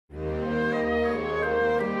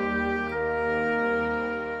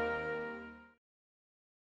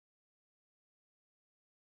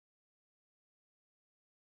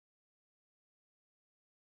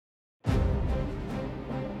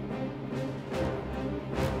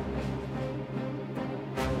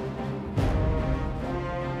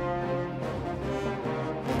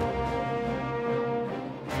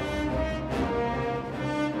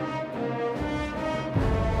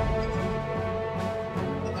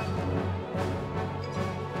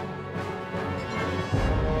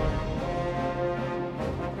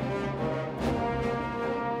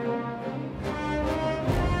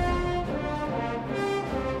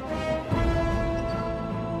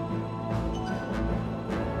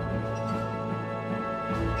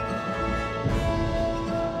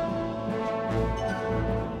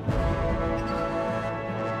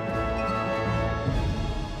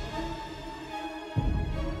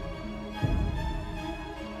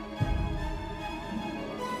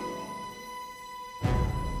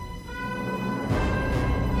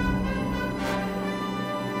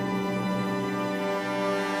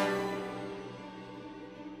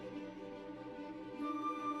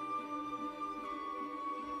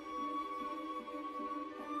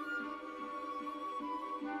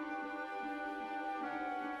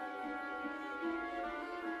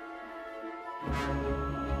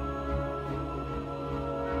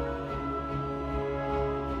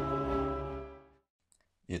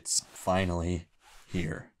It's finally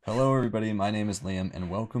here. Hello everybody, my name is Liam, and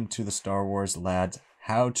welcome to the Star Wars Lads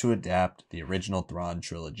How to Adapt the Original Thrawn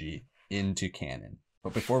Trilogy into Canon.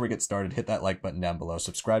 But before we get started, hit that like button down below,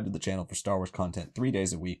 subscribe to the channel for Star Wars content 3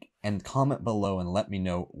 days a week, and comment below and let me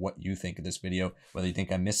know what you think of this video, whether you think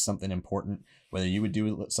I missed something important, whether you would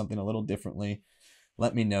do something a little differently.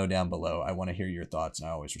 Let me know down below. I want to hear your thoughts, and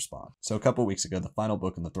I always respond. So a couple weeks ago, the final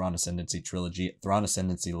book in the Thrawn Ascendancy trilogy, Thrawn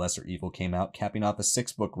Ascendancy Lesser Evil, came out, capping off a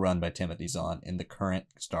 6-book run by Timothy Zahn in the current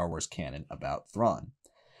Star Wars canon about Thrawn.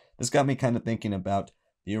 This got me kind of thinking about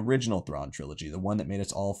the original Thrawn trilogy, the one that made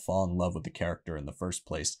us all fall in love with the character in the first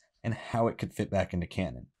place, and how it could fit back into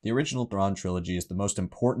canon. The original Thrawn trilogy is the most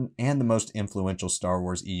important and the most influential Star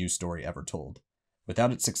Wars EU story ever told.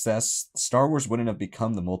 Without its success, Star Wars wouldn't have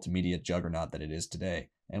become the multimedia juggernaut that it is today.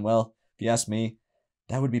 And well, if you ask me,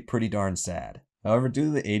 that would be pretty darn sad. However, due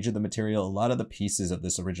to the age of the material, a lot of the pieces of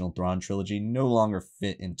this original Thrawn trilogy no longer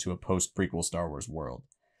fit into a post-prequel Star Wars world.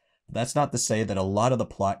 But that's not to say that a lot of the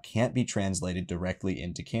plot can't be translated directly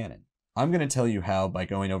into canon. I'm going to tell you how by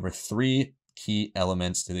going over 3 key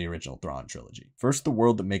elements to the original Thrawn trilogy. First, the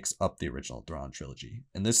world that makes up the original Thrawn trilogy.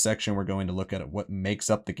 In this section, we're going to look at what makes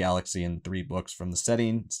up the galaxy in 3 books, from the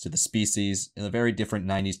settings to the species, and the very different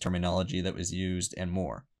 90s terminology that was used, and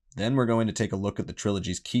more. Then we're going to take a look at the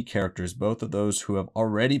trilogy's key characters, both of those who have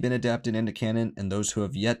already been adapted into canon and those who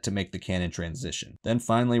have yet to make the canon transition. Then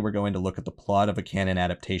finally, we're going to look at the plot of a canon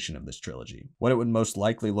adaptation of this trilogy, what it would most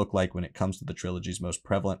likely look like when it comes to the trilogy's most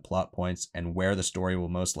prevalent plot points, and where the story will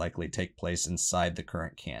most likely take place inside the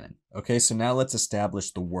current canon. Okay, so now let's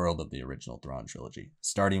establish the world of the original Thrawn trilogy,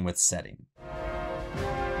 starting with setting.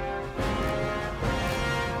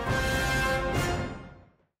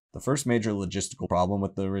 The first major logistical problem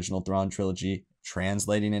with the original Thrawn trilogy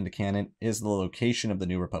translating into canon is the location of the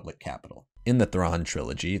New Republic capital. In the Thrawn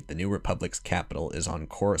trilogy, the New Republic's capital is on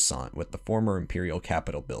Coruscant, with the former Imperial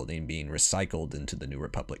Capitol building being recycled into the New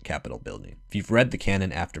Republic Capitol building. If you've read the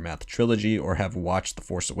Canon Aftermath trilogy or have watched The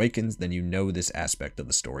Force Awakens, then you know this aspect of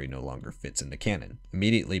the story no longer fits into canon.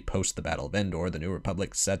 Immediately post the Battle of Endor, the New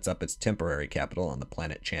Republic sets up its temporary capital on the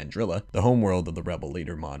planet Chandrila, the homeworld of the rebel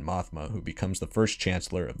leader Mon Mothma, who becomes the first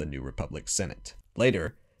Chancellor of the New Republic Senate.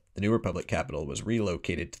 Later, the New Republic capital was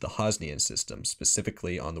relocated to the Hosnian system,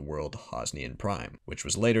 specifically on the world Hosnian Prime, which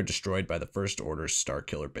was later destroyed by the First Order's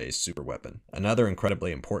Starkiller-based superweapon. Another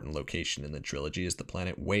incredibly important location in the trilogy is the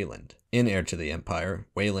planet Wayland. In Heir to the Empire,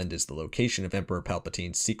 Wayland is the location of Emperor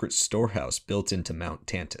Palpatine's secret storehouse built into Mount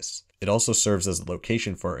Tantus. It also serves as the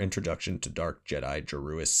location for our introduction to Dark Jedi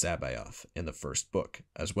Jeruis Sabaoth in the first book,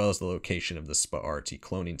 as well as the location of the Spa'arti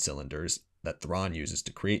cloning cylinders that Thrawn uses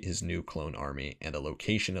to create his new clone army, and a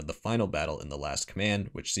location of the final battle in The Last Command,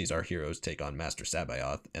 which sees our heroes take on Master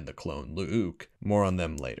Sabaoth and the clone Luke. More on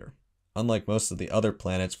them later. Unlike most of the other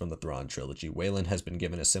planets from the Thrawn trilogy, Wayland has been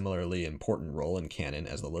given a similarly important role in canon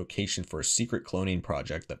as the location for a secret cloning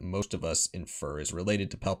project that most of us infer is related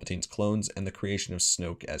to Palpatine's clones and the creation of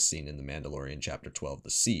Snoke as seen in The Mandalorian Chapter 12, The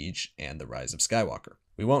Siege, and The Rise of Skywalker.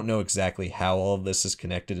 We won't know exactly how all of this is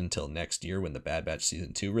connected until next year when The Bad Batch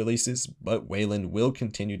Season 2 releases, but Wayland will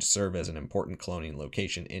continue to serve as an important cloning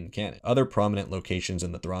location in canon. Other prominent locations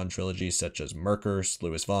in the Thrawn trilogy, such as Merkur,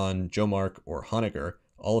 Sluis Von, Jomark, or Honegger,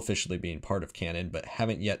 all officially being part of canon, but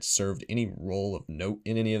haven't yet served any role of note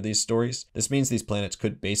in any of these stories. This means these planets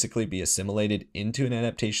could basically be assimilated into an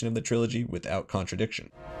adaptation of the trilogy without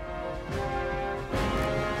contradiction.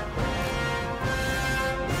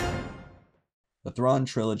 The Thrawn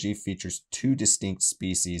trilogy features 2 distinct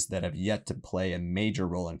species that have yet to play a major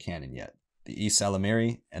role in canon yet, the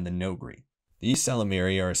Ysalamiri and the Nogri. The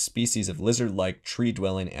Ysalamiri are a species of lizard-like,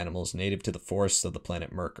 tree-dwelling animals native to the forests of the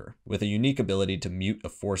planet Merkur, with a unique ability to mute a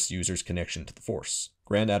Force user's connection to the Force.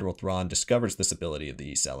 Grand Admiral Thrawn discovers this ability of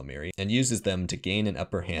the Ysalamiri and uses them to gain an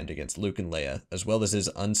upper hand against Luke and Leia, as well as his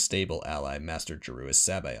unstable ally Master Jeruis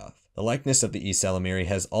Sabaoth. The likeness of the Ysalamiri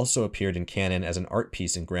has also appeared in canon as an art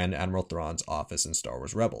piece in Grand Admiral Thrawn's office in Star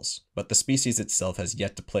Wars Rebels, but the species itself has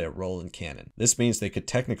yet to play a role in canon. This means they could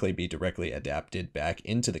technically be directly adapted back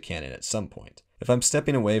into the canon at some point. If I'm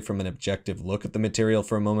stepping away from an objective look at the material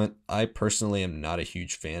for a moment, I personally am not a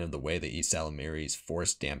huge fan of the way the Ysalamiri's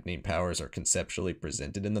force dampening powers are conceptually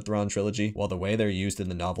presented in the Thrawn trilogy. While the way they're used in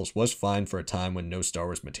the novels was fine for a time when no Star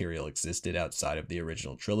Wars material existed outside of the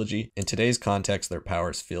original trilogy, in today's context their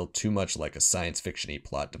powers feel too much like a science fiction-y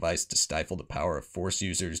plot device to stifle the power of Force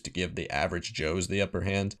users to give the average Joes the upper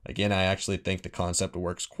hand. Again, I actually think the concept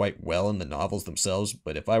works quite well in the novels themselves,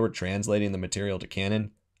 but if I were translating the material to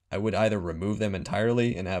canon, I would either remove them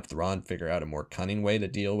entirely and have Thrawn figure out a more cunning way to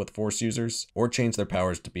deal with Force users, or change their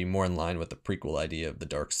powers to be more in line with the prequel idea of the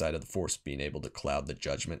dark side of the Force being able to cloud the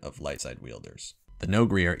judgment of light side wielders. The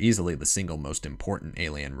Noghri are easily the single most important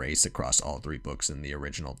alien race across all 3 books in the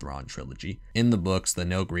original Thrawn trilogy. In the books, the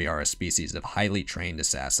Noghri are a species of highly trained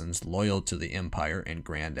assassins loyal to the Empire and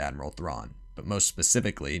Grand Admiral Thrawn, but most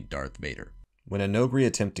specifically Darth Vader. When a Noghri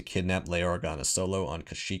attempt to kidnap Leia Organa Solo on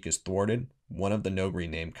Kashyyyk is thwarted, one of the Noghri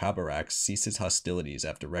named Kabarak ceases hostilities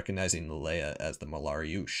after recognizing Leia as the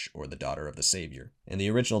Malariush, or the daughter of the Savior. In the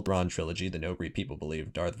original Thrawn trilogy, the Noghri people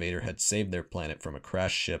believed Darth Vader had saved their planet from a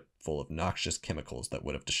crashed ship full of noxious chemicals that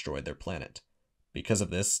would have destroyed their planet. Because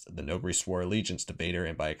of this, the Noghri swore allegiance to Vader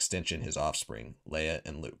and by extension his offspring, Leia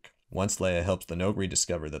and Luke. Once Leia helps the Noghri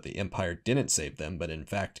discover that the Empire didn't save them, but in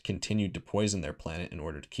fact continued to poison their planet in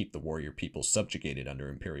order to keep the warrior people subjugated under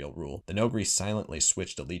Imperial rule, the Noghri silently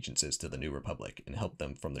switched allegiances to the New Republic and helped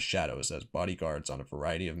them from the shadows as bodyguards on a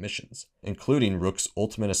variety of missions, including Rook's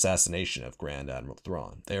ultimate assassination of Grand Admiral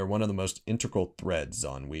Thrawn. They are one of the most integral threads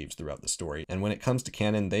Zahn weaves throughout the story, and when it comes to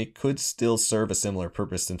canon, they could still serve a similar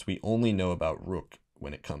purpose since we only know about Rook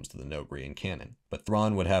when it comes to the Noghri in canon, but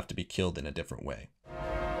Thrawn would have to be killed in a different way.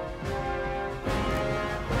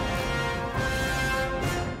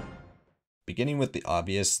 Beginning with the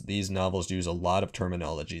obvious, these novels use a lot of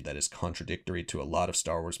terminology that is contradictory to a lot of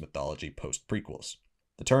Star Wars mythology post-prequels.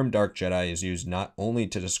 The term Dark Jedi is used not only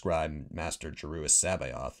to describe Master Jeruis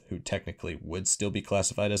Sabaoth, who technically would still be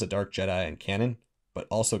classified as a Dark Jedi in canon, but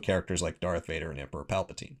also characters like Darth Vader and Emperor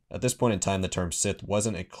Palpatine. At this point in time, the term Sith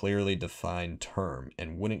wasn't a clearly defined term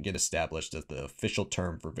and wouldn't get established as the official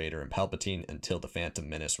term for Vader and Palpatine until The Phantom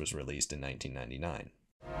Menace was released in 1999.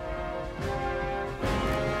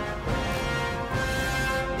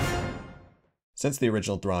 Since the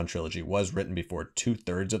original Thrawn trilogy was written before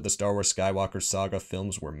 2/3 of the Star Wars Skywalker saga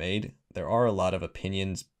films were made, there are a lot of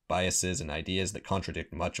opinions, biases, and ideas that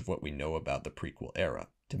contradict much of what we know about the prequel era.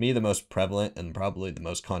 To me, the most prevalent and probably the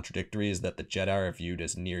most contradictory is that the Jedi are viewed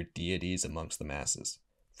as near deities amongst the masses.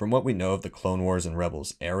 From what we know of the Clone Wars and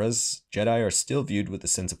Rebels eras, Jedi are still viewed with a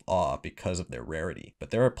sense of awe because of their rarity, but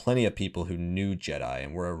there are plenty of people who knew Jedi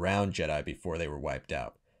and were around Jedi before they were wiped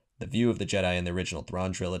out. The view of the Jedi in the original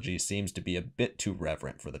Thrawn trilogy seems to be a bit too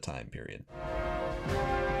reverent for the time period.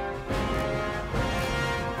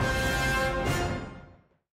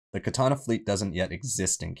 The Katana fleet doesn't yet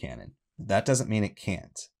exist in canon. That doesn't mean it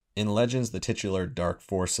can't. In Legends, the titular Dark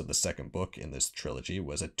Force of the second book in this trilogy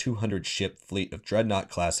was a 200-ship fleet of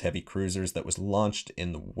Dreadnought-class heavy cruisers that was launched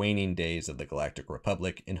in the waning days of the Galactic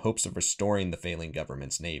Republic in hopes of restoring the failing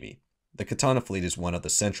government's navy. The Katana fleet is one of the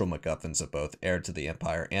central MacGuffins of both Heir to the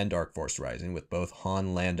Empire and Dark Force Rising, with both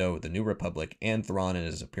Han, Lando, the New Republic, and Thrawn and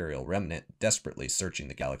his Imperial remnant desperately searching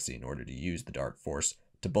the galaxy in order to use the Dark Force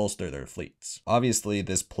to bolster their fleets. Obviously,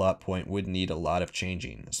 this plot point would need a lot of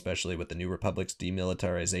changing, especially with the New Republic's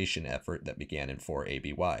demilitarization effort that began in 4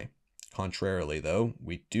 ABY. Contrarily, though,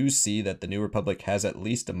 we do see that the New Republic has at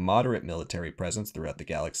least a moderate military presence throughout the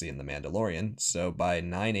galaxy in The Mandalorian, so by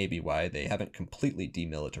 9 ABY they haven't completely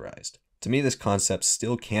demilitarized. To me, this concept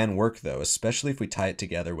still can work though, especially if we tie it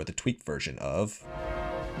together with a tweaked version of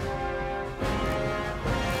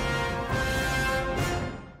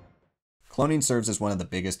cloning serves as one of the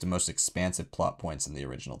biggest and most expansive plot points in the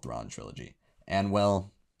original Thrawn trilogy, and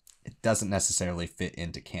well, it doesn't necessarily fit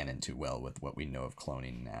into canon too well with what we know of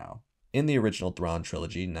cloning now. In the original Thrawn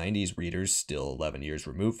trilogy, 90s readers, still 11 years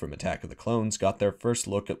removed from Attack of the Clones, got their first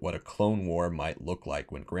look at what a clone war might look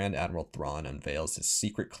like when Grand Admiral Thrawn unveils his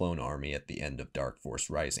secret clone army at the end of Dark Force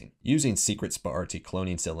Rising. Using secret Sparti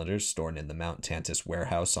cloning cylinders stored in the Mount Tantus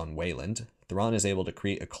warehouse on Wayland, Thrawn is able to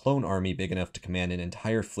create a clone army big enough to command an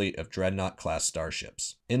entire fleet of Dreadnought-class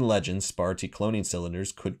starships. In Legends, Sparti cloning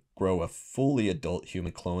cylinders could grow a fully adult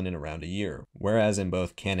human clone in around a year, whereas in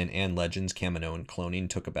both Canon and Legends, Kaminoan cloning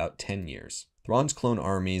took about 10 years. Thrawn's clone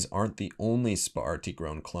armies aren't the only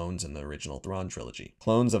Sparti-grown clones in the original Thrawn trilogy.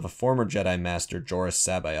 Clones of a former Jedi Master Joruus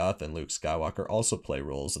Sabaoth and Luke Skywalker also play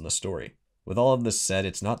roles in the story. With all of this said,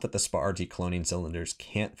 it's not that the Sparti cloning cylinders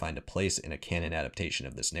can't find a place in a canon adaptation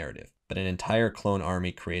of this narrative, but an entire clone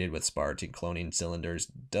army created with Sparti cloning cylinders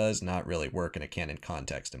does not really work in a canon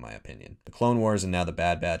context, in my opinion. The Clone Wars and now the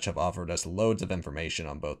Bad Batch have offered us loads of information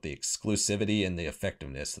on both the exclusivity and the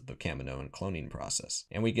effectiveness of the Kaminoan cloning process,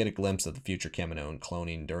 and we get a glimpse of the future Kaminoan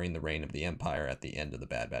cloning during the reign of the Empire at the end of the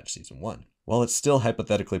Bad Batch Season 1. While it's still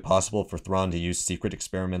hypothetically possible for Thrawn to use secret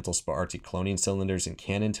experimental Sparti cloning cylinders in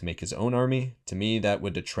canon to make his own army, to me that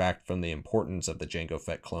would detract from the importance of the Jango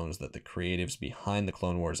Fett clones that the creatives behind the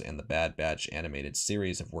Clone Wars and the Bad Batch animated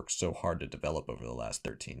series have worked so hard to develop over the last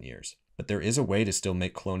 13 years. But there is a way to still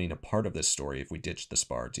make cloning a part of this story if we ditch the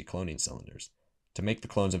Spar decloning cylinders. To make the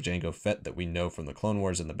clones of Jango Fett that we know from the Clone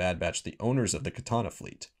Wars and the Bad Batch the owners of the Katana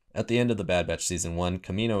fleet. At the end of the Bad Batch Season 1,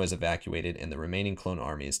 Kamino is evacuated and the remaining clone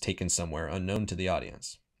army is taken somewhere unknown to the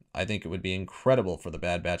audience. I think it would be incredible for the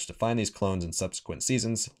Bad Batch to find these clones in subsequent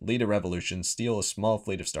seasons, lead a revolution, steal a small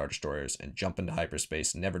fleet of Star Destroyers, and jump into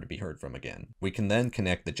hyperspace never to be heard from again. We can then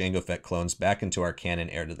connect the Jango Fett clones back into our canon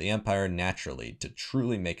Heir to the Empire naturally to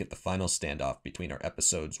truly make it the final standoff between our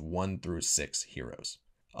episodes 1 through 6 heroes.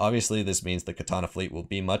 Obviously, this means the Katana fleet will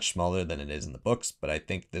be much smaller than it is in the books, but I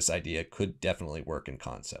think this idea could definitely work in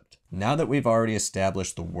concept. Now that we've already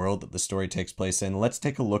established the world that the story takes place in, let's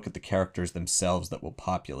take a look at the characters themselves that will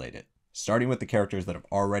populate it. Starting with the characters that have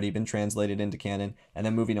already been translated into canon, and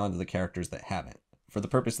then moving on to the characters that haven't. For the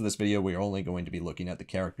purpose of this video, we are only going to be looking at the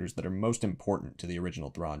characters that are most important to the original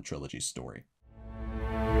Thrawn Trilogy story.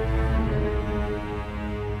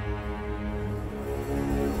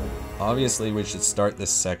 Obviously, we should start this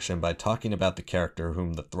section by talking about the character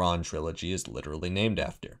whom the Thrawn Trilogy is literally named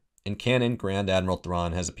after. In canon, Grand Admiral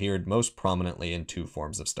Thrawn has appeared most prominently in 2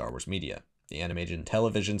 forms of Star Wars media: the animated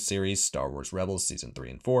television series Star Wars Rebels Season 3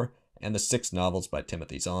 and 4, and the 6 novels by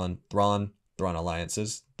Timothy Zahn, Thrawn, Thrawn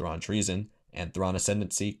Alliances, Thrawn Treason, and Thrawn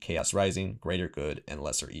Ascendancy, Chaos Rising, Greater Good, and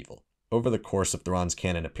Lesser Evil. Over the course of Thrawn's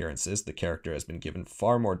canon appearances, the character has been given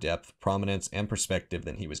far more depth, prominence, and perspective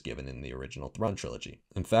than he was given in the original Thrawn Trilogy.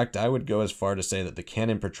 In fact, I would go as far to say that the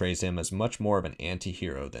canon portrays him as much more of an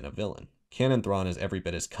anti-hero than a villain. Canon Thrawn is every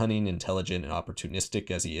bit as cunning, intelligent, and opportunistic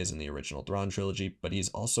as he is in the original Thrawn Trilogy, but he's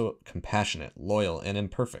also compassionate, loyal, and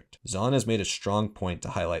imperfect. Zahn has made a strong point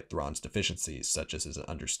to highlight Thrawn's deficiencies, such as his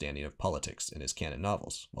understanding of politics in his canon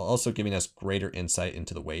novels, while also giving us greater insight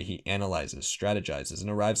into the way he analyzes, strategizes, and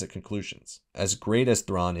arrives at conclusions. As great as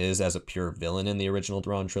Thrawn is as a pure villain in the original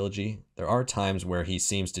Thrawn Trilogy, there are times where he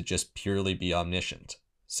seems to just purely be omniscient.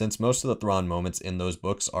 Since most of the Thrawn moments in those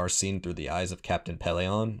books are seen through the eyes of Captain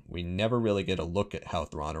Pellaeon, we never really get a look at how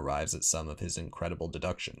Thrawn arrives at some of his incredible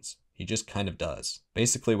deductions. He just kind of does.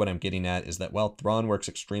 Basically, what I'm getting at is that while Thrawn works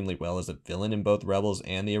extremely well as a villain in both Rebels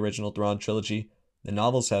and the original Thrawn Trilogy, the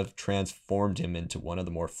novels have transformed him into one of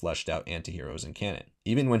the more fleshed out antiheroes in canon.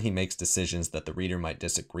 Even when he makes decisions that the reader might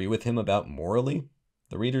disagree with him about morally,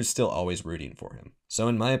 the reader's still always rooting for him. So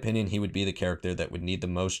in my opinion, he would be the character that would need the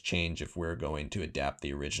most change if we're going to adapt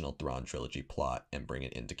the original Thrawn Trilogy plot and bring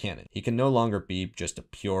it into canon. He can no longer be just a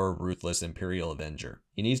pure, ruthless Imperial Avenger.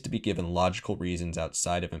 He needs to be given logical reasons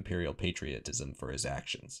outside of Imperial patriotism for his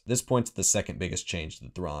actions. This points to the second biggest change to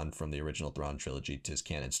Thrawn from the original Thrawn Trilogy to his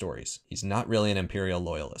canon stories. He's not really an Imperial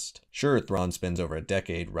loyalist. Sure, Thrawn spends over a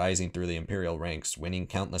decade rising through the Imperial ranks, winning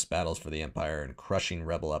countless battles for the Empire and crushing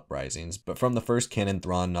rebel uprisings, but from the first canon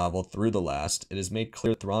Thrawn novel through the last, it is made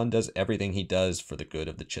clear Thrawn does everything he does for the good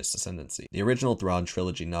of the Chiss Ascendancy. The original Thrawn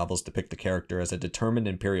Trilogy novels depict the character as a determined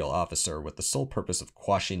Imperial officer with the sole purpose of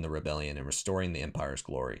quashing the rebellion and restoring the Empire's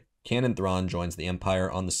glory. Canon Thrawn joins the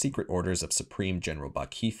Empire on the secret orders of Supreme General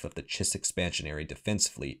Bakif of the Chiss Expansionary Defense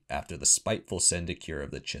Fleet after the spiteful Sendikure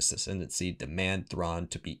of the Chiss Ascendancy demand Thrawn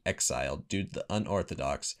to be exiled due to the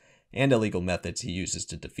unorthodox and illegal methods he uses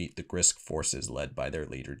to defeat the Grisk forces led by their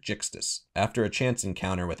leader Jixtus. After a chance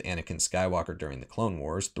encounter with Anakin Skywalker during the Clone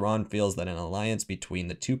Wars, Thrawn feels that an alliance between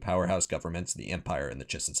the 2 powerhouse governments, the Empire and the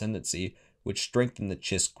Chiss Ascendancy, would strengthen the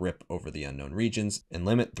Chiss grip over the unknown regions and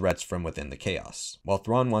limit threats from within the chaos. While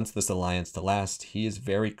Thrawn wants this alliance to last, he is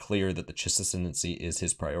very clear that the Chiss Ascendancy is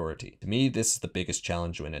his priority. To me, this is the biggest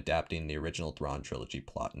challenge when adapting the original Thrawn Trilogy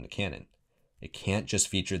plot into canon. It can't just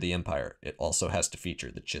feature the Empire, it also has to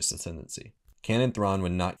feature the Chiss Ascendancy. Canon Thrawn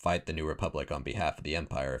would not fight the New Republic on behalf of the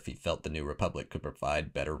Empire if he felt the New Republic could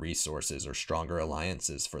provide better resources or stronger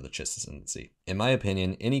alliances for the Chiss Ascendancy. In my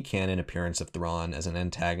opinion, any canon appearance of Thrawn as an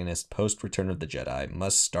antagonist post-Return of the Jedi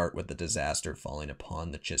must start with the disaster falling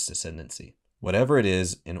upon the Chiss Ascendancy. Whatever it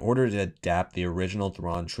is, in order to adapt the original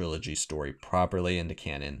Thrawn Trilogy story properly into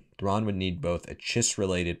canon, Thrawn would need both a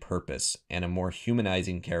Chiss-related purpose and a more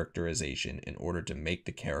humanizing characterization in order to make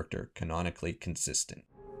the character canonically consistent.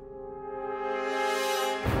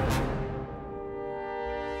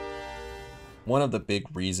 One of the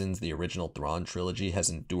big reasons the original Thrawn Trilogy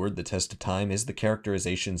has endured the test of time is the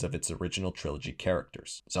characterizations of its original trilogy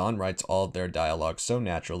characters. Zahn writes all of their dialogue so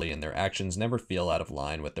naturally and their actions never feel out of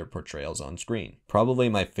line with their portrayals on screen. Probably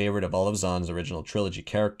my favorite of all of Zahn's original trilogy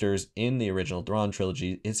characters in the original Thrawn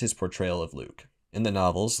Trilogy is his portrayal of Luke. In the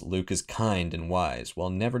novels, Luke is kind and wise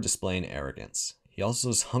while never displaying arrogance. He also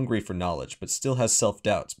is hungry for knowledge, but still has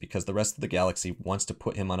self-doubts because the rest of the galaxy wants to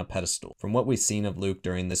put him on a pedestal. From what we've seen of Luke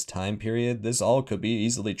during this time period, this all could be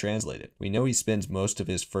easily translated. We know he spends most of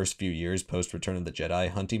his first few years post-Return of the Jedi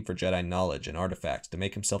hunting for Jedi knowledge and artifacts to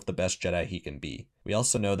make himself the best Jedi he can be. We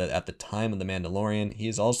also know that at the time of The Mandalorian, he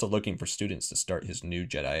is also looking for students to start his new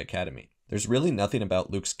Jedi Academy. There's really nothing about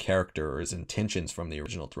Luke's character or his intentions from the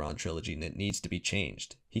original Thrawn trilogy that needs to be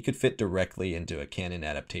changed. He could fit directly into a canon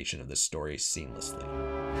adaptation of this story seamlessly.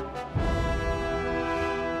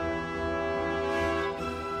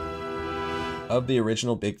 Of the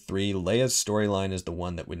original big three, Leia's storyline is the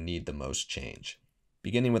one that would need the most change.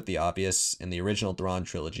 Beginning with the obvious, in the original Thrawn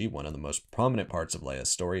trilogy, one of the most prominent parts of Leia's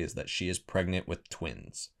story is that she is pregnant with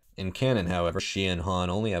twins. In canon, however, she and Han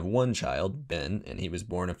only have one child, Ben, and he was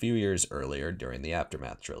born a few years earlier during the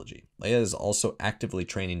Aftermath trilogy. Leia is also actively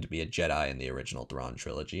training to be a Jedi in the original Thrawn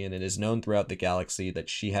trilogy, and it is known throughout the galaxy that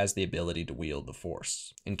she has the ability to wield the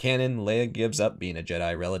Force. In canon, Leia gives up being a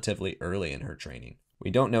Jedi relatively early in her training. We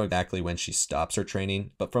don't know exactly when she stops her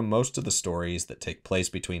training, but from most of the stories that take place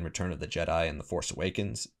between Return of the Jedi and The Force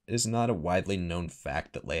Awakens, it is not a widely known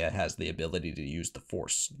fact that Leia has the ability to use the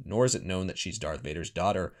Force, nor is it known that she's Darth Vader's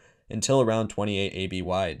daughter until around 28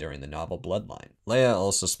 ABY during the novel Bloodline. Leia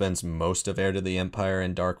also spends most of Heir to the Empire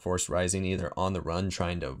and Dark Force Rising either on the run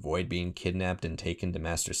trying to avoid being kidnapped and taken to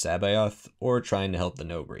Master Sabaoth, or trying to help the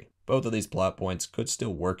Nobri. Both of these plot points could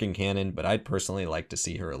still work in canon, but I'd personally like to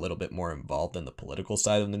see her a little bit more involved in the political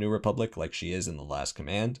side of the New Republic like she is in The Last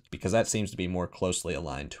Command, because that seems to be more closely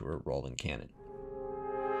aligned to her role in canon.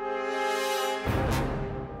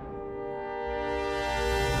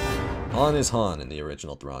 Han is Han in the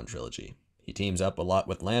original Thrawn trilogy. He teams up a lot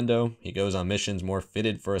with Lando, he goes on missions more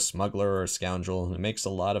fitted for a smuggler or a scoundrel, and makes a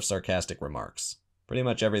lot of sarcastic remarks. Pretty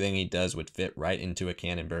much everything he does would fit right into a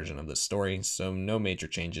canon version of the story, so no major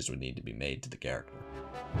changes would need to be made to the character.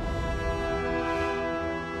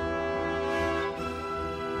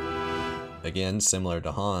 Again, similar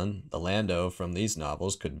to Han, the Lando from these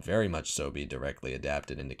novels could very much so be directly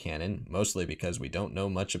adapted into canon, mostly because we don't know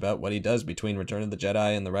much about what he does between Return of the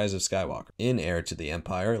Jedi and The Rise of Skywalker. In Heir to the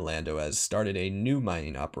Empire, Lando has started a new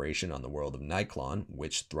mining operation on the world of Niklon,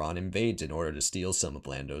 which Thrawn invades in order to steal some of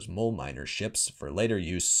Lando's mole miner ships for later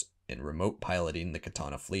use in remote piloting the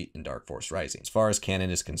Katana fleet in Dark Force Rising. As far as canon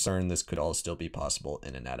is concerned, this could all still be possible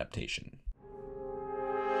in an adaptation.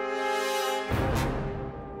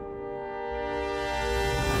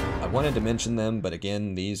 I wanted to mention them, but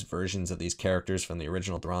again, these versions of these characters from the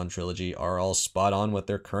original Thrawn trilogy are all spot on with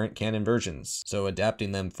their current canon versions, so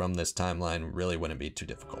adapting them from this timeline really wouldn't be too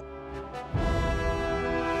difficult.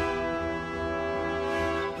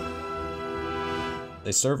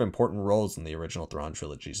 They serve important roles in the original Thrawn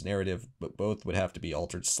trilogy's narrative, but both would have to be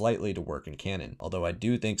altered slightly to work in canon, although I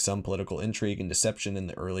do think some political intrigue and deception in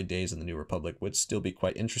the early days of the New Republic would still be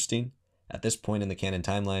quite interesting. At this point in the canon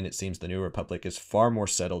timeline, it seems the New Republic is far more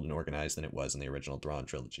settled and organized than it was in the original Thrawn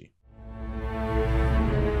trilogy.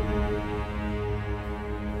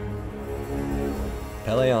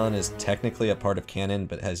 Pellaeon is technically a part of canon,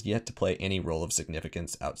 but has yet to play any role of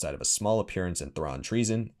significance outside of a small appearance in Thrawn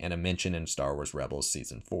Treason and a mention in Star Wars Rebels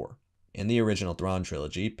Season 4. In the original Thrawn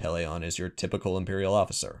trilogy, Pellaeon is your typical Imperial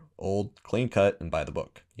officer, old, clean-cut, and by the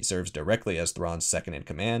book. He serves directly as Thrawn's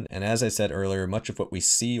second-in-command, and as I said earlier, much of what we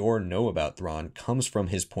see or know about Thrawn comes from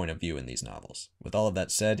his point of view in these novels. With all of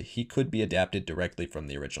that said, he could be adapted directly from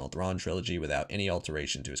the original Thrawn trilogy without any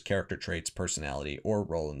alteration to his character traits, personality, or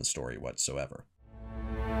role in the story whatsoever.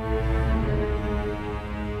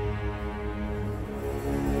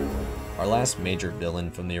 Our last major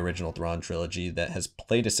villain from the original Thrawn trilogy that has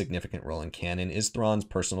played a significant role in canon is Thrawn's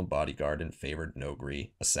personal bodyguard and favored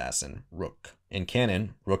Nogri assassin, Rook. In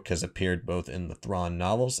canon, Rook has appeared both in the Thrawn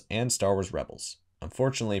novels and Star Wars Rebels.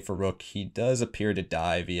 Unfortunately for Rook, he does appear to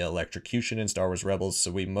die via electrocution in Star Wars Rebels,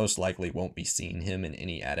 so we most likely won't be seeing him in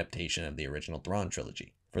any adaptation of the original Thrawn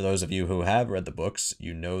trilogy. For those of you who have read the books,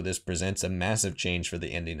 you know this presents a massive change for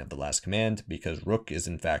the ending of The Last Command, because Rook is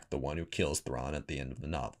in fact the one who kills Thrawn at the end of the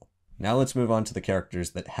novel. Now let's move on to the characters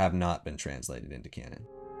that have not been translated into canon.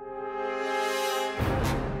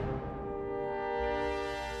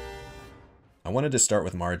 I wanted to start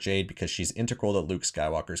with Mara Jade because she's integral to Luke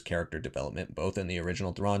Skywalker's character development both in the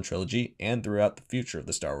original Thrawn trilogy and throughout the future of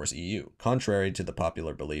the Star Wars EU. Contrary to the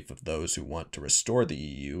popular belief of those who want to restore the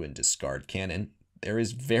EU and discard canon, there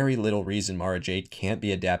is very little reason Mara Jade can't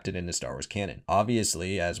be adapted into Star Wars canon.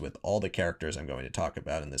 Obviously, as with all the characters I'm going to talk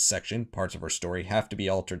about in this section, parts of her story have to be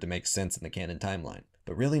altered to make sense in the canon timeline.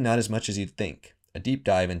 But really not as much as you'd think. A deep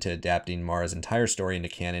dive into adapting Mara's entire story into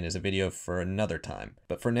canon is a video for another time,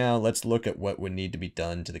 but for now, let's look at what would need to be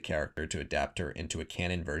done to the character to adapt her into a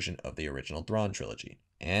canon version of the original Thrawn trilogy.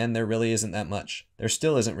 And there really isn't that much. There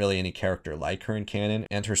still isn't really any character like her in canon,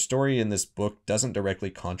 and her story in this book doesn't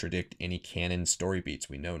directly contradict any canon story beats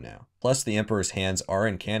we know now. Plus, the Emperor's hands are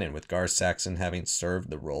in canon, with Gar Saxon having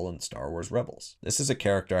served the role in Star Wars Rebels. This is a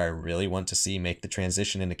character I really want to see make the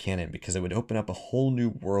transition into canon because it would open up a whole new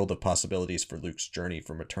world of possibilities for Luke's journey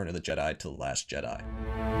from Return of the Jedi to The Last Jedi.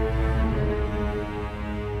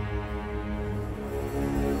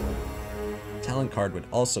 Talon Karrde would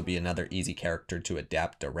also be another easy character to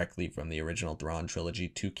adapt directly from the original Thrawn trilogy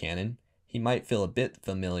to canon. He might feel a bit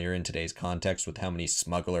familiar in today's context with how many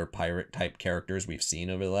smuggler pirate type characters we've seen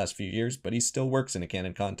over the last few years, but he still works in a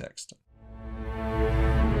canon context.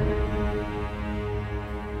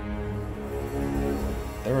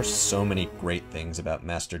 There are so many great things about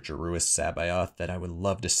Master Joruus C'baoth that I would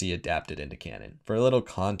love to see adapted into canon. For a little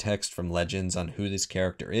context from Legends on who this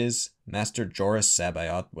character is, Master Joruus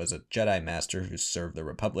C'baoth was a Jedi Master who served the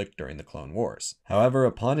Republic during the Clone Wars. However,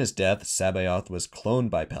 upon his death, C'baoth was cloned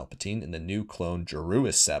by Palpatine, and the new clone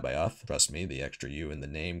Joruus C'baoth, trust me, the extra U in the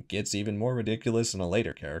name gets even more ridiculous in a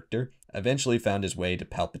later character, eventually found his way to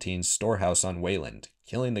Palpatine's storehouse on Wayland,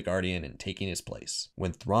 killing the Guardian and taking his place.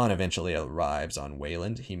 When Thrawn eventually arrives on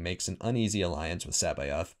Wayland, he makes an uneasy alliance with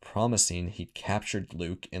C'baoth, promising he'd captured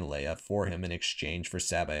Luke and Leia for him in exchange for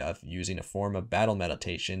C'baoth using a form of battle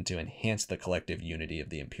meditation to enhance the collective unity of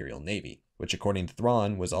the Imperial Navy, which according to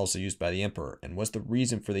Thrawn was also used by the Emperor and was the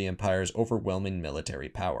reason for the Empire's overwhelming military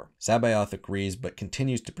power. C'baoth agrees but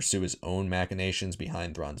continues to pursue his own machinations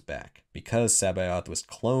behind Thrawn's back. Because C'baoth was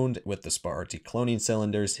cloned with the Spar'arti cloning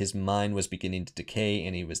cylinders, his mind was beginning to decay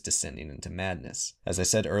and he was descending into madness. As I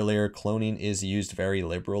said earlier, cloning is used very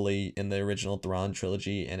liberally in the original Thrawn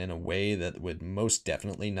trilogy and in a way that would most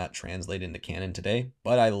definitely not translate into canon today,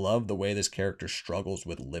 but I love the way this character struggles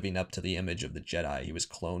with living up to the image of the Jedi he was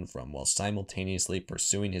cloned from while simultaneously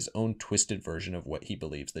pursuing his own twisted version of what he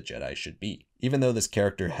believes the Jedi should be. Even though this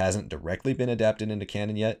character hasn't directly been adapted into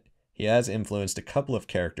canon yet, he has influenced a couple of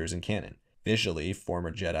characters in canon. Visually,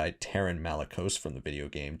 former Jedi Taron Malicos from the video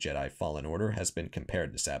game Jedi Fallen Order has been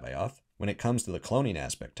compared to C'baoth. When it comes to the cloning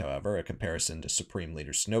aspect, however, a comparison to Supreme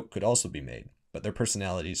Leader Snoke could also be made, but their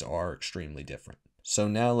personalities are extremely different. So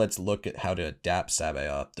now let's look at how to adapt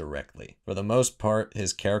C'baoth directly. For the most part,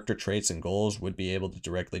 his character traits and goals would be able to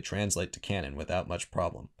directly translate to canon without much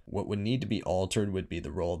problem. What would need to be altered would be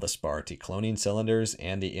the role of the Spar'arti cloning cylinders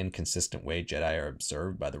and the inconsistent way Jedi are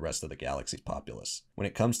observed by the rest of the galaxy's populace. When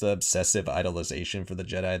it comes to obsessive idolization for the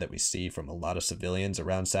Jedi that we see from a lot of civilians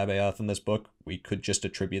around C'baoth in this book, we could just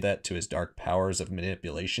attribute that to his dark powers of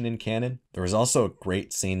manipulation in canon. There is also a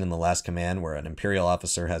great scene in The Last Command where an Imperial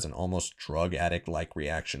officer has an almost drug addict-like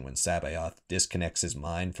reaction when C'baoth disconnects his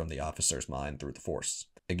mind from the officer's mind through the Force.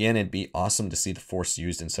 Again, it'd be awesome to see the Force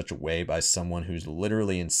used in such a way by someone who's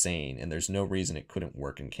literally insane, and there's no reason it couldn't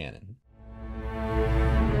work in canon.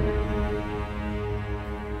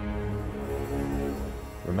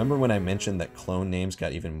 Remember when I mentioned that clone names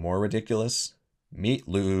got even more ridiculous? Meet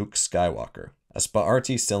Luke Skywalker, a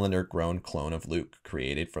Spar'arti cylinder-grown clone of Luke,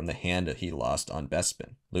 created from the hand he lost on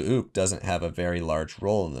Bespin. Luke doesn't have a very large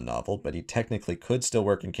role in the novel, but he technically could still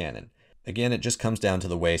work in canon. Again, it just comes down to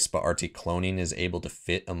the way Spar'arti cloning is able to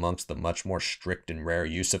fit amongst the much more strict and rare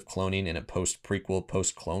use of cloning in a post-prequel,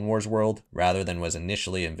 post-Clone Wars world, rather than was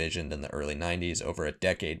initially envisioned in the early 90s, over a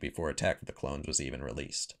decade before Attack of the Clones was even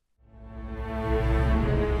released.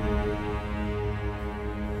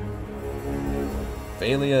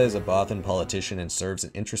 Valia is a Bothan politician and serves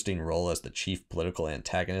an interesting role as the chief political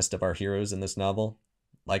antagonist of our heroes in this novel.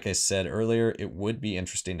 Like I said earlier, it would be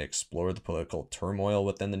interesting to explore the political turmoil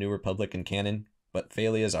within the New Republic in canon, but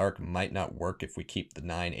Valia's arc might not work if we keep the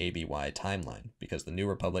 9 ABY timeline, because the New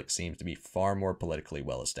Republic seems to be far more politically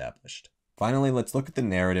well established. Finally, let's look at the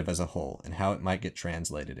narrative as a whole and how it might get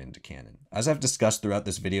translated into canon. As I've discussed throughout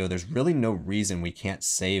this video, there's really no reason we can't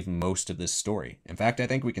save most of this story. In fact, I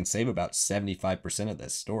think we can save about 75% of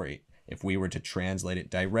this story if we were to translate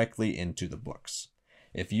it directly into the books.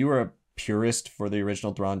 If you are a purist for the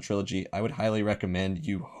original Thrawn trilogy, I would highly recommend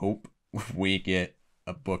you hope we get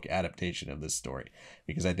a book adaptation of this story,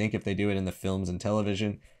 because I think if they do it in the films and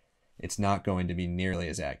television, it's not going to be nearly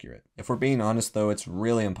as accurate. If we're being honest though, it's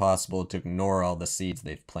really impossible to ignore all the seeds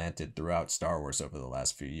they've planted throughout Star Wars over the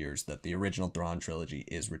last few years that the original Thrawn trilogy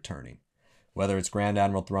is returning. Whether it's Grand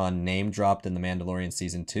Admiral Thrawn name dropped in The Mandalorian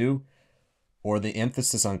Season 2, or the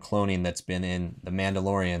emphasis on cloning that's been in The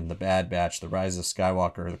Mandalorian, The Bad Batch, The Rise of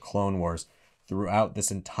Skywalker, The Clone Wars, Throughout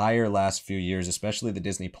this entire last few years, especially the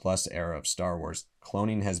Disney Plus era of Star Wars,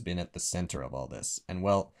 cloning has been at the center of all this. And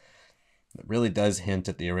well, it really does hint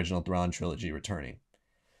at the original Thrawn trilogy returning.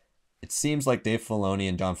 It seems like Dave Filoni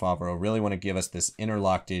and Jon Favreau really want to give us this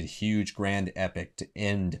interlocked, huge, grand epic to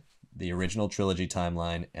end the original trilogy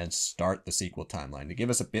timeline and start the sequel timeline, to give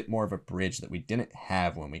us a bit more of a bridge that we didn't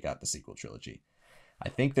have when we got the sequel trilogy. I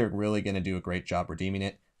think they're really going to do a great job redeeming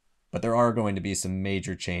it, but there are going to be some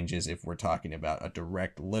major changes if we're talking about a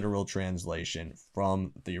direct, literal translation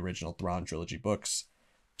from the original Thrawn trilogy books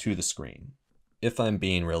to the screen. If I'm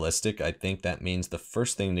being realistic, I think that means the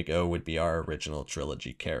first thing to go would be our original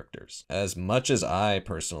trilogy characters. As much as I,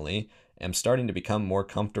 personally, am starting to become more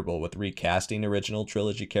comfortable with recasting original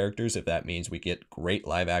trilogy characters, if that means we get great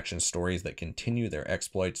live-action stories that continue their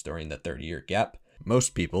exploits during the 30-year gap,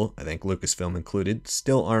 most people, I think Lucasfilm included,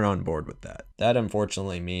 still aren't on board with that. That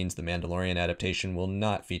unfortunately means the Mandalorian adaptation will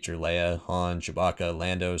not feature Leia, Han, Chewbacca,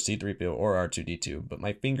 Lando, C-3PO, or R2-D2, but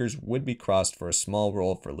my fingers would be crossed for a small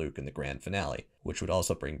role for Luke in the grand finale, which would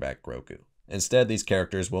also bring back Grogu. Instead, these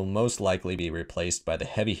characters will most likely be replaced by the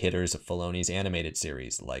heavy hitters of Filoni's animated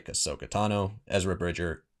series, like Ahsoka Tano, Ezra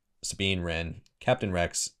Bridger, Sabine Wren, Captain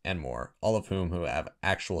Rex, and more, all of whom have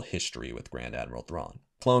actual history with Grand Admiral Thrawn.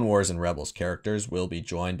 Clone Wars and Rebels characters will be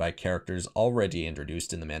joined by characters already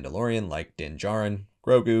introduced in The Mandalorian like Din Djarin,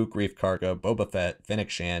 Grogu, Greef Karga, Boba Fett,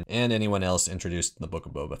 Fennec Shan, and anyone else introduced in the Book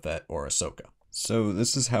of Boba Fett or Ahsoka. So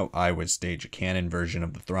this is how I would stage a canon version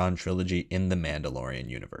of the Thrawn trilogy in the Mandalorian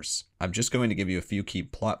universe. I'm just going to give you a few key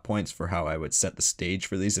plot points for how I would set the stage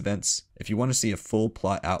for these events. If you want to see a full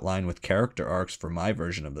plot outline with character arcs for my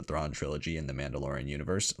version of the Thrawn trilogy in the Mandalorian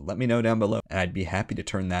universe, let me know down below, and I'd be happy to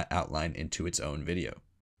turn that outline into its own video.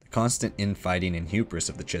 Constant infighting and hubris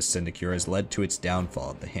of the Chiss Syndicate has led to its downfall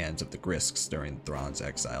at the hands of the Grisks during Thrawn's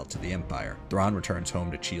exile to the Empire. Thrawn returns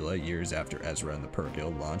home to Chila years after Ezra and the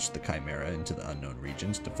Purrgil launched the Chimera into the unknown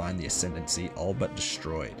regions to find the Ascendancy all but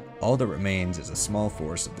destroyed. All that remains is a small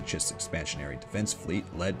force of the Chiss Expansionary Defense Fleet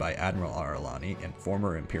led by Admiral Ar'alani and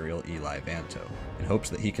former Imperial Eli Vanto. In hopes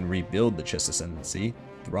that he can rebuild the Chiss Ascendancy,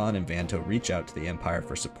 Thrawn and Vanto reach out to the Empire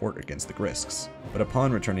for support against the Grisks. But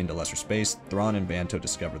upon returning to lesser space, Thrawn and Vanto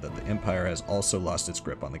discover that the Empire has also lost its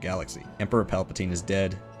grip on the galaxy. Emperor Palpatine is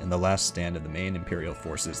dead, and the last stand of the main Imperial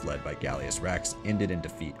forces led by Gallius Rax ended in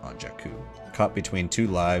defeat on Jakku. Caught between two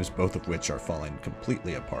lives, both of which are falling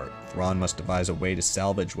completely apart, Thrawn must devise a way to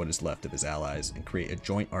salvage what is left of his allies and create a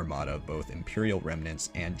joint armada of both Imperial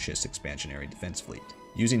remnants and Chiss Expansionary Defense Fleet.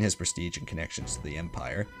 Using his prestige and connections to the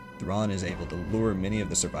Empire, Thrawn is able to lure many of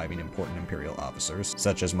the surviving important Imperial officers,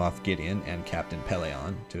 such as Moff Gideon and Captain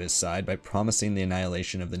Pellaeon, to his side by promising the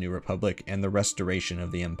annihilation of the New Republic and the restoration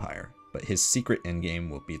of the Empire. But his secret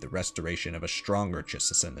endgame will be the restoration of a stronger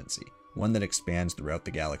Chiss Ascendancy, one that expands throughout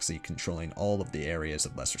the galaxy, controlling all of the areas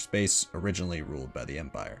of lesser space originally ruled by the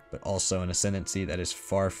Empire, but also an ascendancy that is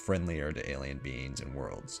far friendlier to alien beings and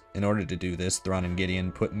worlds. In order to do this, Thrawn and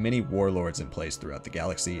Gideon put many warlords in place throughout the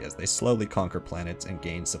galaxy as they slowly conquer planets and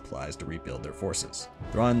gain supplies to rebuild their forces.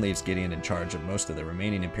 Thrawn leaves Gideon in charge of most of the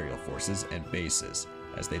remaining Imperial forces and bases,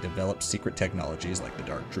 as they develop secret technologies like the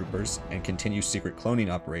Dark Troopers and continue secret cloning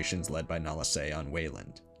operations led by Nala Se on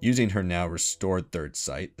Wayland. Using her now restored third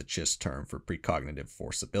sight, the Chiss term for precognitive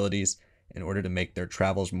force abilities, in order to make their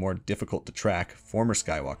travels more difficult to track, former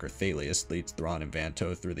Skywalker Thalius leads Thrawn and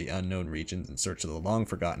Vanto through the unknown regions in search of the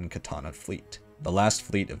long-forgotten Katana fleet, the last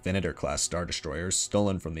fleet of Venator-class Star Destroyers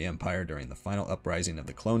stolen from the Empire during the final uprising of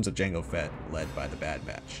the clones of Jango Fett, led by the Bad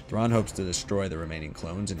Batch. Thrawn hopes to destroy the remaining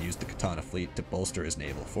clones and use the Katana fleet to bolster his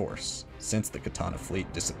naval force. Since the Katana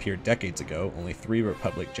fleet disappeared decades ago, only 3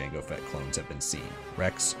 Republic Jango Fett clones have been seen: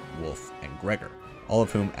 Rex, Wolf, and Gregor, all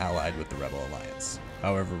of whom allied with the Rebel Alliance.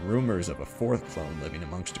 However, rumors of a 4th clone living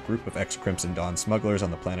amongst a group of ex-Crimson Dawn smugglers on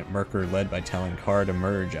the planet Merkur led by Talon Karrde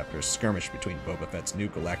emerge after a skirmish between Boba Fett's new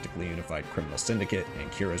galactically unified criminal syndicate and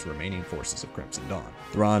Kira's remaining forces of Crimson Dawn.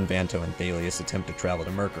 Thrawn, Vanto, and Thalius attempt to travel to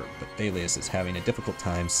Merkur, but Thalius is having a difficult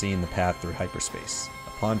time seeing the path through hyperspace.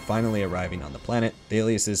 Upon finally arriving on the planet,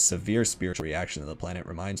 Thalius' severe spiritual reaction to the planet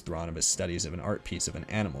reminds Thrawn of his studies of an art piece of an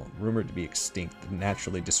animal rumored to be extinct that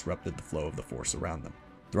naturally disrupted the flow of the Force around them.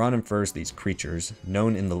 Thrawn infers these creatures,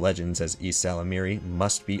 known in the legends as Ysalamiri,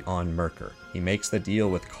 must be on Merkur. He makes the deal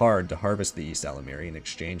with Karrde to harvest the Ysalamiri in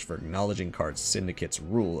exchange for acknowledging Karrde's syndicate's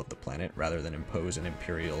rule of the planet rather than impose an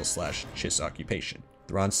Imperial/Chiss occupation.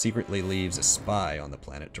 Thrawn secretly leaves a spy on the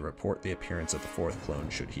planet to report the appearance of the 4th clone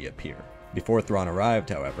should he appear. Before Thrawn arrived,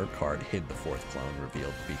 however, Karrde hid the 4th clone,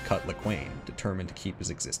 revealed to be Cut Lawquane, determined to keep his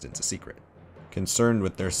existence a secret. Concerned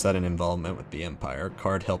with their sudden involvement with the Empire,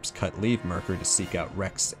 Card helps Cut leave Merkur to seek out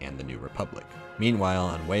Rex and the New Republic. Meanwhile,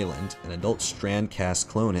 on Wayland, an adult Strand-cast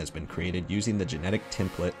clone has been created using the genetic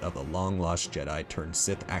template of the long-lost Jedi turned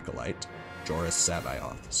Sith acolyte, Joruus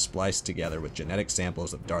C'baoth, spliced together with genetic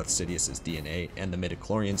samples of Darth Sidious's DNA and the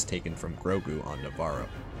midichlorians taken from Grogu on Navarro.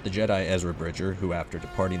 The Jedi Ezra Bridger, who after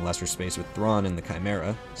departing lesser space with Thrawn in the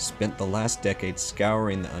Chimera, spent the last decade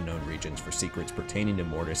scouring the unknown regions for secrets pertaining to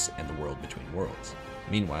Mortis and the world between worlds.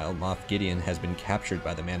 Meanwhile, Moff Gideon has been captured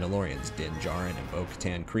by the Mandalorians Din Djarin and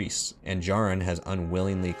Bo-Katan Kryze, and Djarin has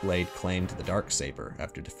unwillingly laid claim to the Darksaber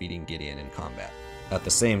after defeating Gideon in combat. At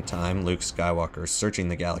the same time, Luke Skywalker is searching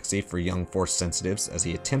the galaxy for young Force sensitives as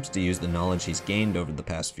he attempts to use the knowledge he's gained over the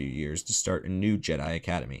past few years to start a new Jedi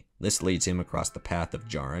Academy. This leads him across the path of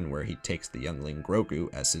Djarin, where he takes the youngling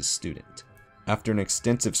Grogu as his student. After an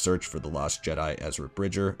extensive search for the lost Jedi Ezra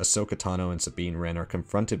Bridger, Ahsoka Tano and Sabine Wren are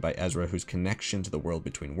confronted by Ezra, whose connection to the world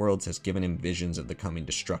between worlds has given him visions of the coming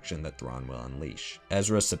destruction that Thrawn will unleash.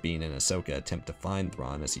 Ezra, Sabine, and Ahsoka attempt to find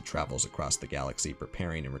Thrawn as he travels across the galaxy,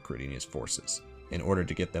 preparing and recruiting his forces. In order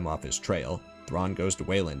to get them off his trail, Thrawn goes to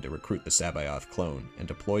Wayland to recruit the C'baoth clone and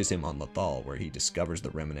deploys him on Lothal, where he discovers the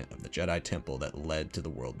remnant of the Jedi Temple that led to the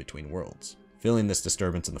world between worlds. Feeling this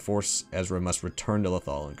disturbance in the Force, Ezra must return to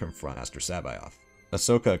Lothal and confront Master C'baoth.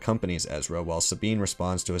 Ahsoka accompanies Ezra while Sabine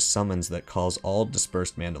responds to a summons that calls all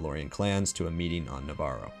dispersed Mandalorian clans to a meeting on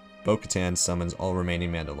Navarro. Bo-Katan summons all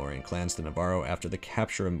remaining Mandalorian clans to Navarro after the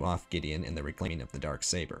capture of Moff Gideon and the reclaiming of the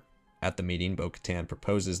Darksaber. At the meeting, Bo-Katan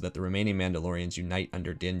proposes that the remaining Mandalorians unite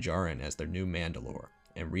under Din Djarin as their new Mandalore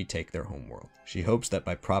and retake their homeworld. She hopes that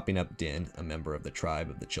by propping up Din, a member of the tribe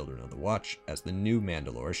of the Children of the Watch, as the new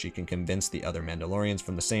Mandalore, she can convince the other Mandalorians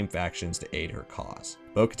from the same factions to aid her cause.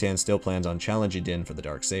 Bo-Katan still plans on challenging Din for the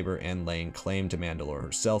Darksaber and laying claim to Mandalore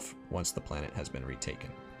herself once the planet has been retaken.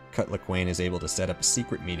 Cut Lawquane is able to set up a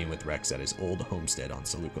secret meeting with Rex at his old homestead on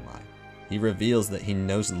Seleucami. He reveals that he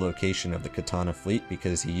knows the location of the Katana fleet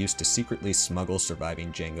because he used to secretly smuggle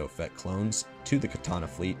surviving Jango Fett clones to the Katana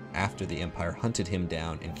fleet after the Empire hunted him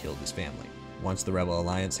down and killed his family. Once the Rebel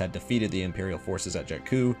Alliance had defeated the Imperial forces at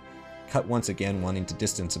Jakku, Cut, once again wanting to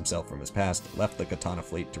distance himself from his past, left the Katana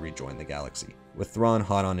fleet to rejoin the galaxy. With Thrawn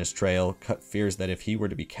hot on his trail, Cut fears that if he were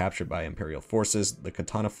to be captured by Imperial forces, the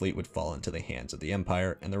Katana fleet would fall into the hands of the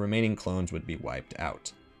Empire and the remaining clones would be wiped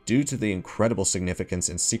out. Due to the incredible significance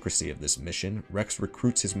and secrecy of this mission, Rex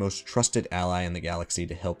recruits his most trusted ally in the galaxy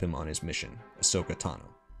to help him on his mission, Ahsoka Tano.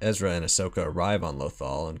 Ezra and Ahsoka arrive on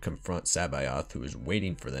Lothal and confront C'baoth, who is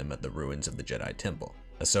waiting for them at the ruins of the Jedi Temple.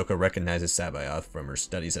 Ahsoka recognizes C'baoth from her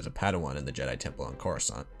studies as a Padawan in the Jedi Temple on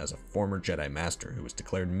Coruscant as a former Jedi Master who was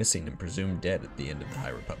declared missing and presumed dead at the end of the High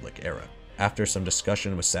Republic era. After some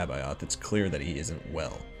discussion with C'baoth, it's clear that he isn't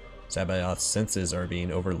well. C'baoth's senses are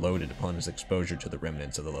being overloaded upon his exposure to the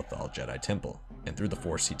remnants of the Lothal Jedi Temple, and through the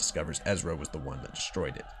Force he discovers Ezra was the one that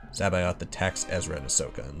destroyed it. C'baoth attacks Ezra and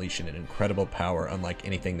Ahsoka, unleashing an incredible power unlike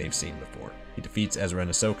anything they've seen before. He defeats Ezra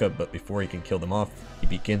and Ahsoka, but before he can kill them off, he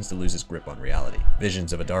begins to lose his grip on reality.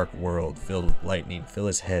 Visions of a dark world filled with lightning fill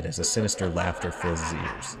his head as a sinister laughter fills his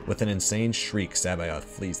ears. With an insane shriek, C'baoth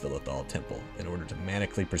flees the Lothal Temple in order to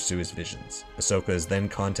manically pursue his visions. Ahsoka is then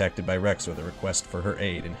contacted by Rex with a request for her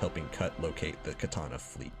aid in helping Cut locate the Katana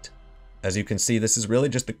fleet. As you can see, this is really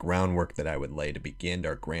just the groundwork that I would lay to begin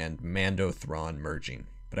our grand Mando-Thrawn merging.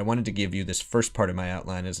 But I wanted to give you this first part of my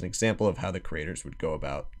outline as an example of how the creators would go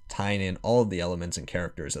about tying in all of the elements and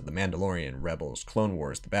characters of The Mandalorian, Rebels, Clone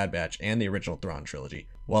Wars, The Bad Batch, and the original Thrawn Trilogy,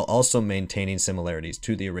 while also maintaining similarities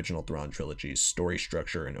to the original Thrawn Trilogy's story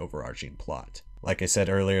structure and overarching plot. Like I said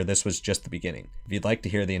earlier, this was just the beginning. If you'd like to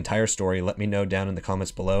hear the entire story, let me know down in the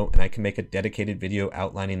comments below, and I can make a dedicated video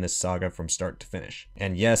outlining this saga from start to finish.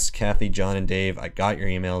 And yes, Kathy, John, and Dave, I got your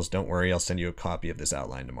emails. Don't worry, I'll send you a copy of this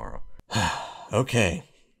outline tomorrow. Okay.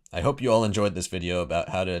 I hope you all enjoyed this video about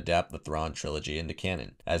how to adapt the Thrawn Trilogy into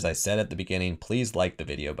canon. As I said at the beginning, please like the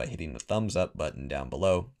video by hitting the thumbs up button down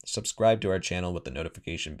below, subscribe to our channel with the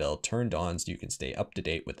notification bell turned on so you can stay up to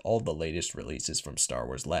date with all the latest releases from Star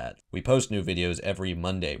Wars Lad. We post new videos every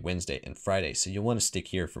Monday, Wednesday, and Friday, so you'll want to stick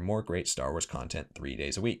here for more great Star Wars content 3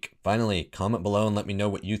 days a week. Finally, comment below and let me know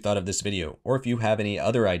what you thought of this video, or if you have any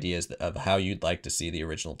other ideas of how you'd like to see the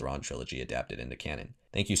original Thrawn Trilogy adapted into canon.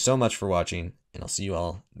 Thank you so much for watching, and I'll see you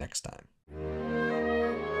all next time.